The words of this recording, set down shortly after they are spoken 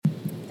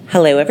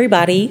Hello,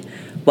 everybody.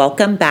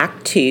 Welcome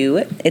back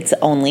to It's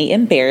Only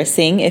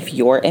Embarrassing If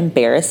You're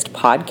Embarrassed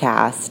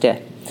podcast.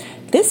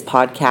 This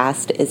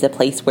podcast is a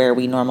place where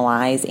we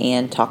normalize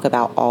and talk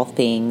about all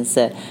things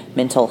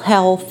mental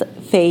health,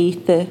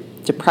 faith,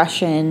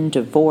 depression,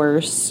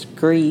 divorce,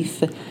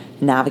 grief,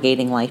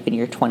 navigating life in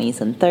your 20s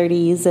and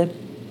 30s.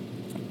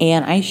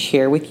 And I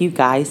share with you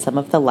guys some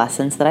of the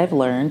lessons that I've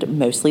learned,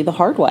 mostly the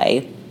hard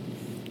way.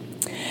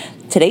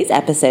 Today's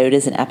episode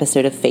is an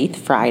episode of Faith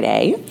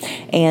Friday.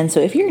 And so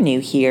if you're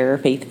new here,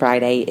 Faith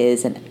Friday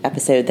is an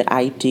episode that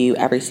I do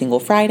every single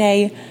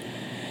Friday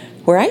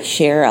where I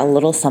share a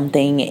little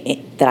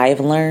something that I've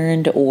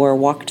learned or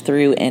walked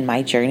through in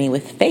my journey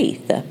with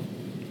faith.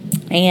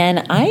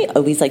 And I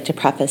always like to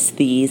preface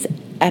these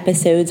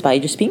episodes by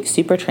just being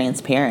super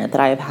transparent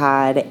that I've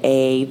had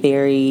a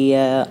very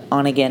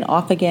on-again,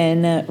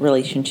 off-again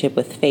relationship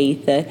with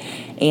faith.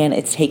 And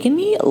it's taken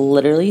me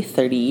literally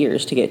 30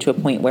 years to get to a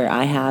point where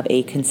I have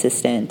a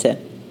consistent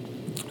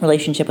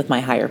relationship with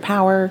my higher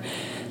power.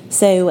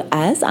 So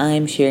as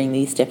I'm sharing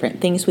these different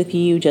things with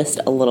you, just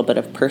a little bit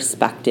of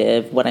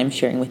perspective, what I'm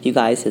sharing with you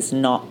guys has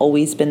not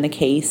always been the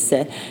case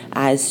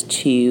as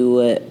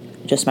to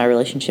just my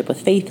relationship with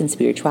faith and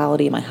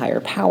spirituality, my higher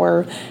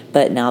power.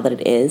 But now that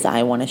it is,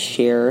 I want to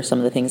share some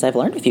of the things I've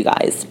learned with you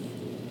guys.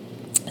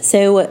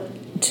 So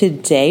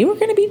today we're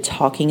going to be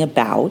talking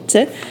about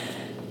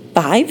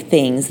 5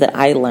 things that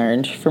I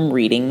learned from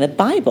reading the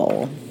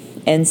Bible.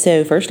 And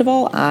so first of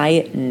all,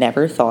 I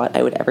never thought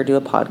I would ever do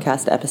a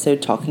podcast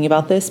episode talking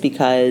about this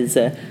because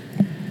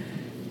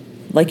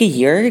like a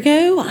year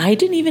ago, I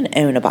didn't even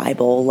own a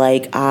Bible.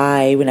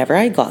 Whenever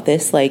I got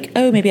this,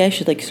 maybe I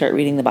should start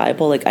reading the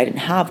Bible. I didn't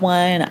have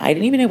one. I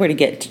didn't even know where to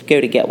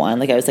go to get one.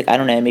 I was I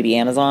don't know, maybe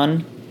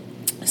Amazon.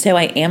 So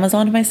I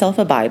Amazoned myself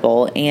a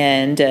Bible,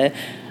 and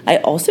I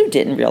also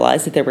didn't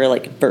realize that there were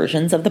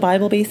versions of the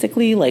Bible,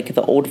 basically,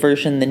 the old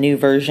version, the new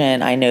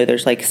version. I know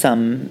there's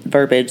some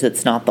verbiage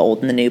that's not the old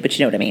and the new, but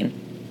you know what I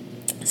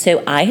mean.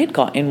 So I had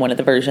gotten one of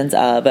the versions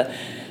of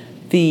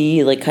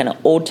the kind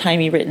of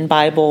old-timey written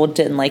Bible,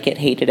 didn't like it,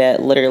 hated it,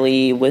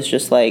 literally was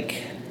just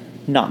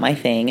not my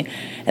thing.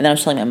 And then I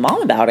was telling my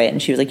mom about it,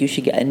 and she was like, you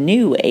should get a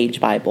new age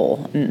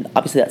Bible. And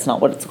obviously that's not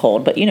what it's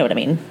called, but you know what I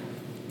mean.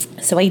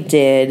 So I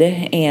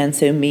did, and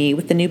so me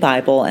with the new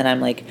Bible, and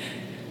I'm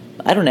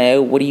I don't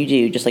know, what do you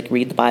do? Just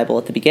read the Bible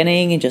at the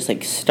beginning and just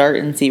start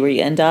and see where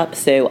you end up.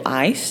 So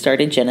I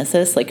started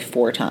Genesis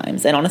 4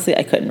 times, and honestly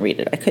I couldn't read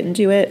it. I couldn't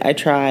do it. I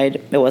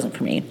tried. It wasn't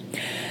for me.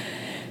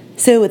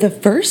 So the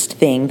first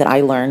thing that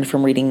I learned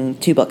from reading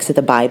 2 books of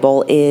the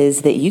Bible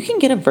is that you can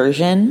get a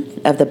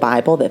version of the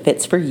Bible that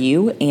fits for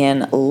you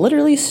and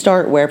literally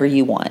start wherever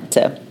you want.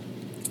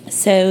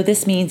 So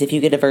this means if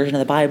you get a version of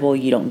the Bible,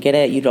 you don't get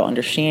it, you don't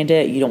understand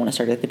it, you don't want to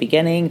start at the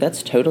beginning,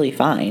 that's totally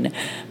fine.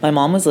 My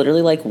mom was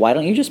literally why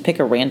don't you just pick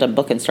a random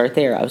book and start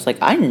there? I was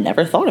I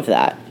never thought of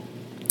that.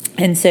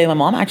 And so my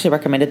mom actually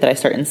recommended that I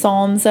start in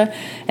Psalms.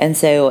 And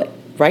so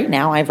right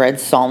now I've read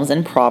Psalms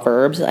and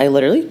Proverbs. I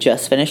literally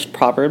just finished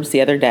Proverbs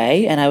the other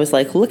day, and I was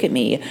look at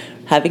me,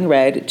 having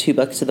read 2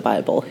 books of the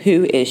Bible.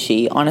 Who is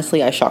she?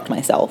 Honestly, I shocked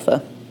myself.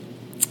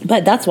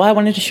 But that's why I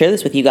wanted to share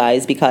this with you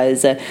guys,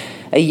 because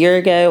a year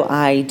ago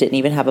I didn't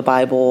even have a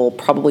Bible,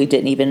 probably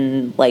didn't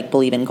even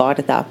believe in God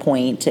at that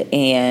point,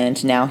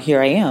 and now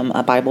here I am,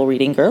 a Bible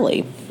reading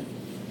girly.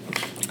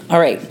 All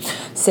right,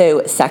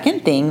 so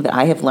second thing that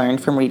I have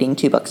learned from reading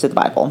 2 books of the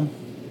Bible.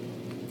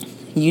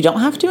 You don't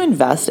have to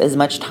invest as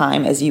much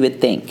time as you would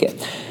think.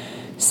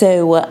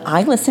 So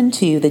I listen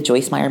to the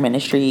Joyce Meyer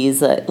Ministries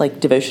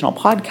devotional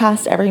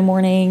podcast every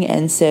morning,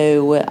 and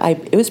so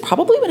it was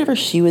probably whenever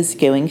she was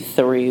going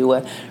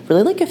through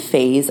really a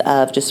phase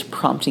of just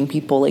prompting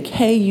people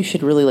hey, you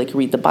should really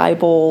read the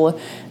Bible,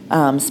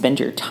 spend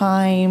your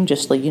time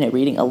just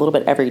reading a little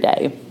bit every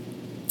day.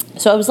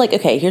 So I was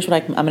okay, here's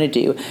what I'm going to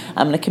do.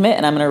 I'm going to commit,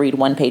 and I'm going to read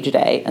 1 page a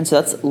day. And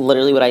so that's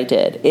literally what I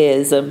did.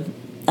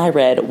 I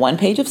read 1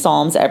 page of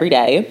Psalms every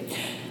day.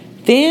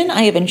 Then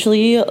I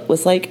eventually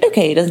was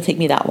okay, it doesn't take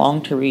me that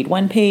long to read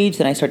 1 page.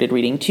 Then I started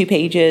reading 2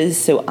 pages.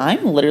 So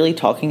I'm literally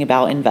talking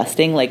about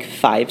investing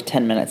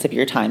 5-10 minutes of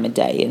your time a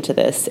day into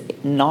this,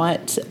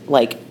 not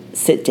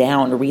sit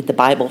down or read the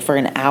Bible for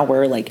an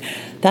hour.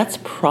 That's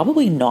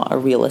probably not a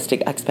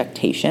realistic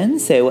expectation.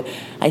 So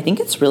I think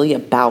it's really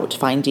about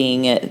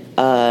finding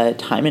a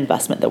time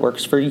investment that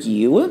works for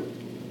you.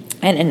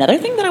 And another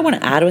thing that I want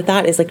to add with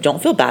that is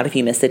don't feel bad if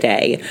you miss a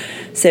day.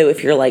 So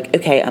if you're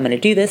okay, I'm going to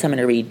do this, I'm going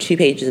to read 2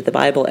 pages of the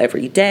Bible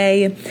every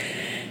day,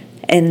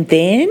 and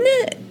then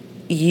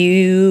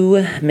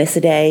you miss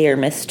a day or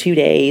miss 2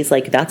 days,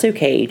 that's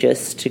okay.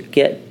 Just to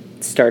get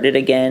started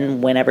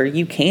again whenever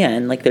you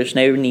can. There's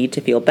no need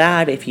to feel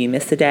bad if you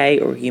miss a day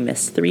or you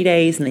miss 3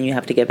 days and then you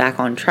have to get back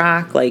on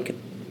track.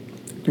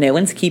 No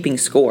one's keeping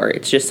score.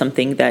 It's just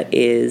something that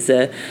is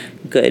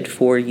good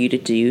for you to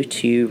do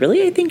to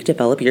really, I think,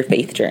 develop your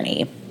faith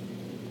journey.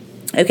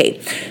 Okay,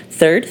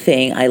 third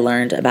thing I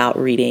learned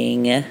from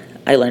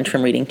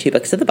reading 2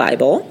 books of the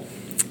Bible.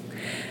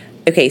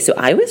 Okay, so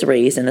I was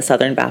raised in the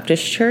Southern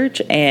Baptist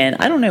Church, and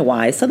I don't know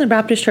why. Southern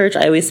Baptist Church,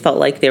 I always felt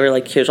like they were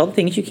like, here's all the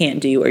things you can't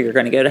do or you're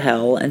going to go to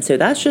hell. And so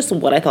that's just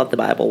what I thought the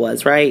Bible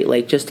was, right?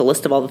 Like just a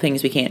list of all the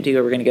things we can't do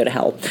or we're going to go to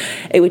hell.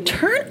 It would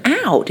turn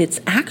out it's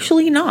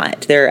actually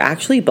not. There are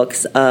actually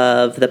books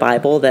of the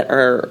Bible that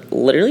are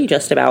literally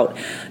just about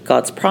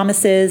God's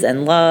promises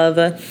and love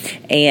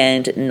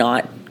and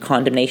not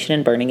condemnation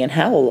and burning in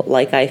hell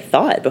like I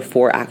thought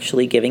before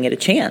actually giving it a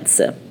chance.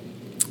 So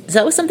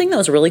that was something that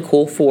was really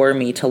cool for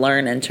me to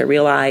learn and to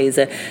realize,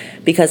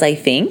 because I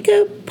think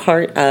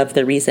part of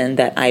the reason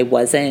that I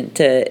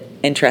wasn't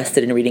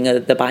interested in reading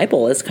the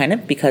Bible is kind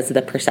of because of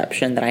the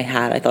perception that I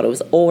had. I thought it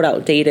was old,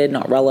 outdated,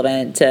 not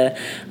relevant,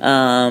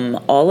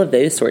 all of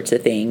those sorts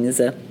of things.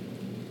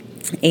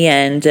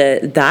 And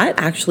that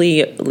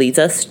actually leads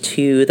us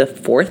to the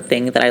fourth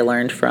thing that I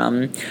learned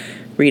from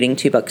reading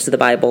 2 books of the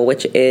Bible,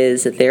 which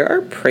is there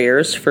are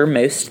prayers for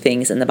most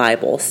things in the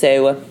Bible.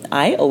 So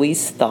I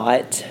always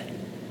thought,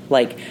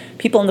 like,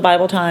 people in the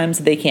Bible times,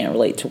 they can't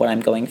relate to what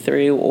I'm going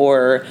through,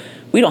 or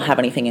we don't have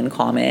anything in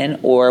common,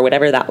 or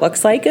whatever that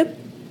looks like.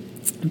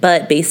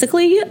 But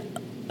basically,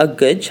 a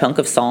good chunk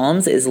of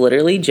Psalms is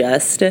literally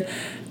just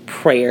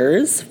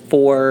prayers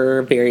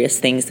for various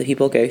things that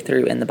people go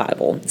through in the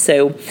Bible.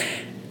 So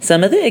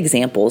some of the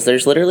examples,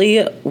 there's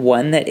literally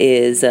one that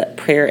is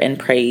prayer and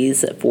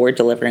praise for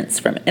deliverance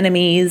from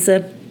enemies.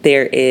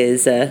 There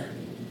is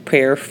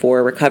prayer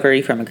for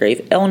recovery from a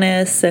grave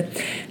illness.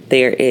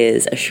 There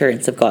is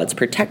assurance of God's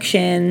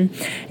protection.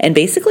 And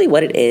basically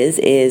what it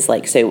is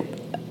like, so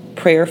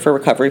prayer for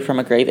recovery from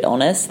a grave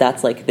illness,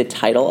 that's like the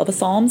title of a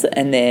Psalms.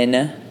 And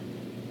then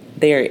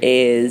there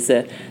is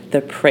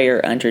the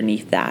prayer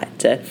underneath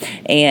that.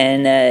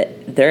 And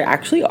there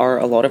actually are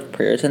a lot of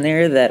prayers in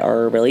there that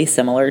are really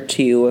similar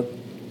to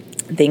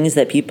things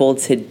that people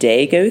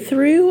today go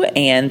through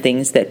and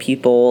things that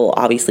people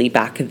obviously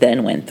back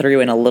then went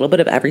through, and a little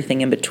bit of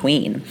everything in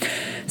between.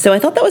 So I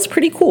thought that was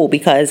pretty cool,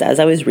 because as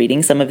I was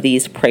reading some of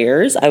these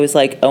prayers, I was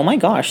like, oh my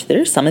gosh,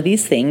 there's some of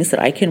these things that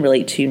I can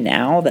relate to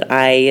now that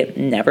I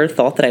never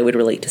thought that I would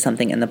relate to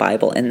something in the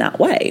Bible in that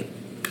way.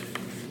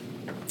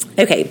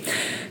 Okay,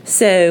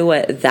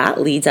 so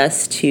that leads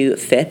us to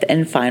fifth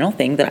and final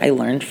thing that I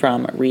learned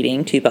from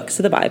reading 2 books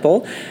of the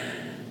Bible.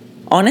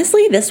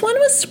 Honestly, this one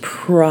was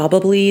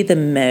probably the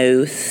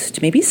most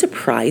maybe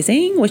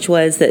surprising, which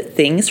was that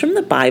things from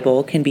the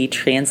Bible can be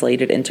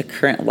translated into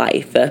current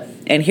life.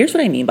 And here's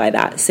what I mean by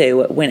that.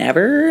 So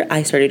whenever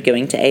I started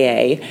going to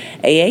AA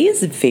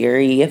is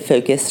very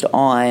focused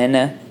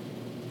on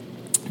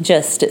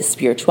just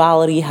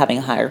spirituality, having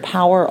a higher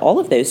power, all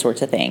of those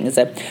sorts of things.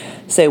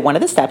 So one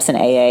of the steps in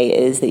AA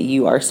is that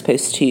you are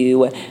supposed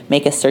to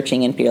make a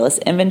searching and fearless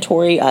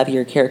inventory of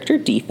your character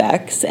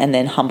defects and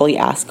then humbly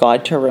ask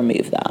God to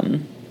remove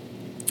them.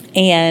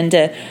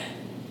 And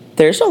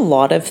there's a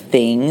lot of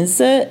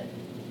things in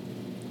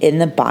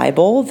the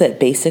Bible that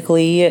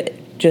basically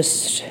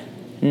just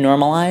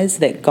normalize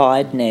that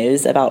God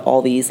knows about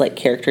all these like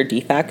character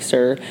defects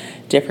or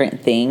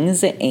different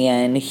things,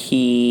 and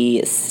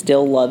he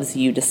still loves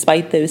you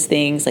despite those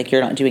things. Like, you're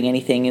not doing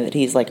anything that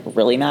he's like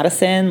really mad at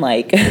sin,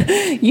 like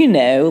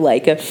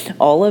like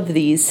all of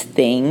these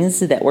things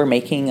that we're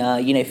making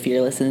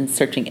fearless and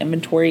searching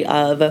inventory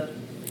of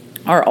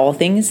are all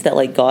things that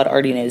like God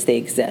already knows they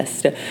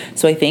exist.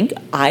 So I think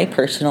I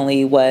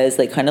personally was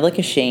like kind of like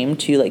ashamed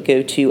to like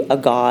go to a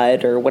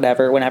God or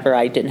whatever whenever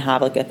I didn't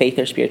have like a faith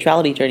or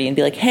spirituality journey and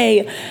be like,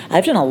 hey,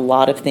 I've done a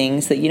lot of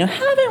things that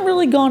haven't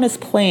really gone as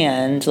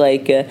planned.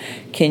 Like,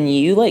 can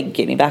you like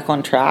get me back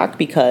on track,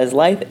 because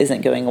life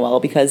isn't going well?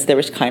 Because there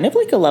was kind of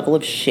like a level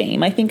of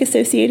shame, I think,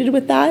 associated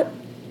with that.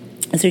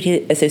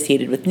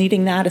 Associated with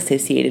needing that,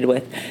 associated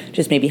with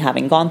just maybe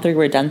having gone through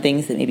or done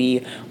things that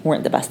maybe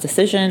weren't the best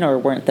decision or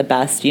weren't the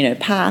best,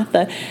 path.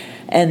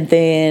 And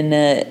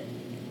then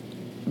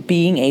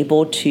being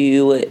able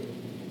to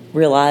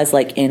realize,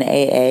 like, in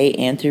AA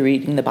and through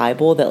reading the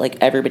Bible, that like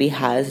everybody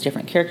has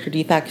different character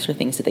defects or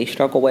things that they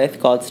struggle with.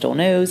 God still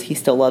knows. He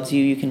still loves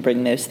you. You can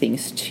bring those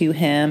things to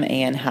him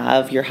and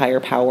have your higher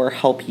power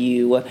help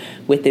you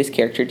with those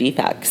character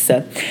defects.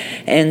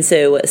 And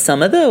so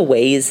some of the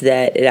ways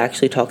that it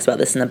actually talks about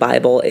this in the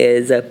Bible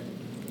is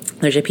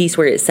there's a piece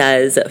where it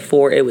says,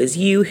 for it was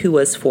you who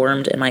was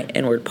formed in my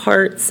inward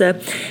parts,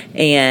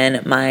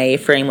 and my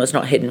frame was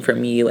not hidden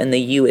from you, and the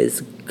you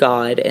is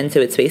God. And so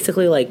it's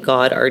basically like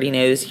God already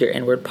knows your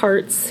inward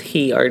parts.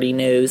 He already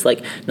knows,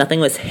 like,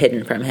 nothing was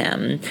hidden from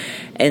him.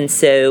 And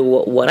so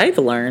what I've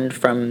learned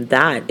from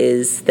that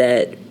is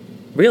that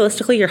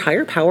realistically, your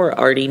higher power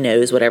already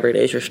knows whatever it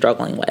is you're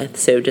struggling with.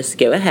 So just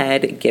go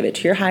ahead, give it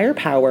to your higher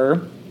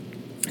power,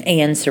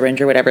 and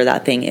surrender whatever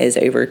that thing is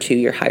over to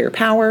your higher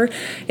power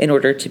in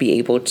order to be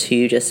able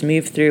to just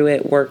move through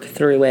it, work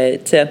through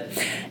it.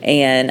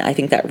 And I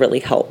think that really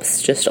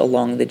helps just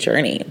along the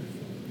journey.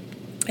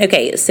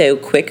 Okay, so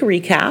quick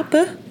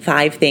recap,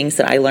 5 things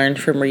that I learned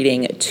from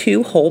reading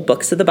 2 whole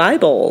books of the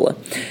Bible.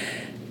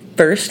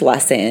 first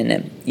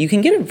lesson, you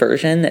can get a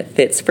version that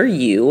fits for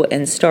you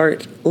and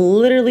start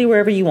literally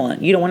wherever you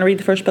want. You don't want to read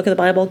the first book of the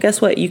Bible?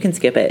 Guess what? You can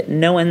skip it.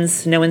 No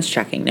one's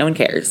checking. No one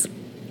cares.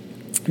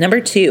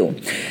 Number 2,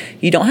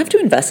 you don't have to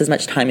invest as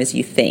much time as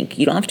you think.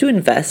 You don't have to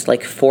invest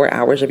like 4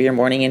 hours of your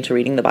morning into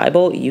reading the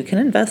Bible. You can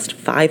invest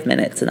 5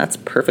 minutes, and that's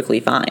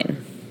perfectly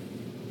fine.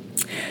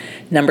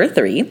 Number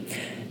 3,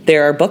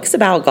 there are books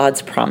about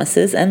God's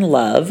promises and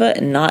love,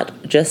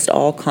 not just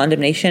all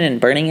condemnation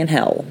and burning in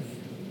hell.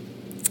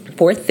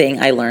 4th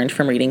thing I learned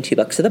from reading 2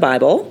 books of the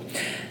Bible,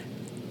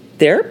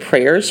 there are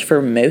prayers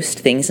for most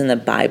things in the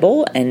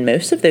Bible, and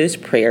most of those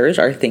prayers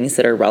are things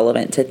that are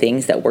relevant to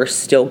things that we're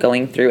still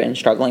going through and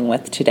struggling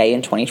with today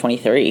in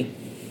 2023.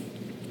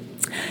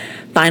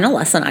 Final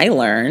lesson I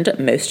learned,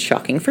 most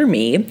shocking for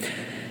me,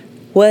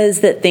 was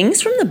that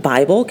things from the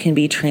Bible can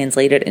be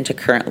translated into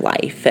current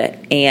life.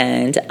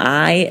 And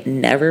I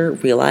never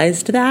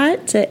realized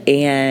that.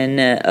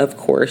 And of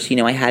course,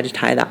 I had to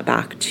tie that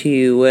back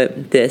to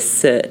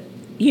this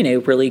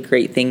really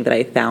great thing that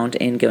I found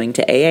in going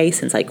to AA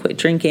since I quit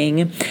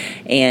drinking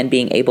and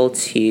being able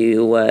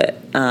to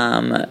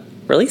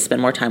really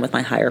spend more time with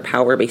my higher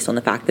power based on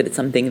the fact that it's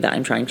something that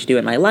I'm trying to do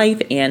in my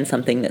life and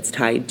something that's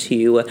tied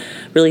to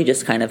really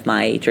just kind of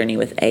my journey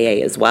with AA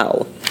as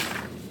well.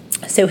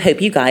 So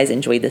hope you guys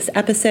enjoyed this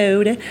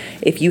episode.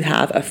 If you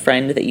have a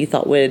friend that you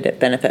thought would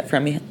benefit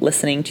from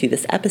listening to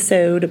this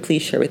episode,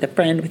 please share with a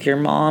friend, with your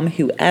mom,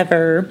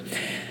 whoever.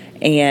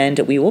 And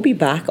we will be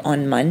back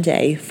on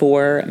Monday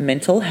for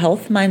Mental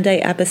Health Monday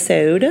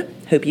episode.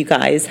 Hope you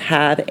guys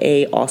have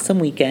an awesome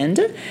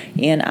weekend.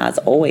 And as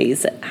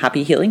always,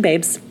 happy healing,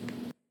 babes.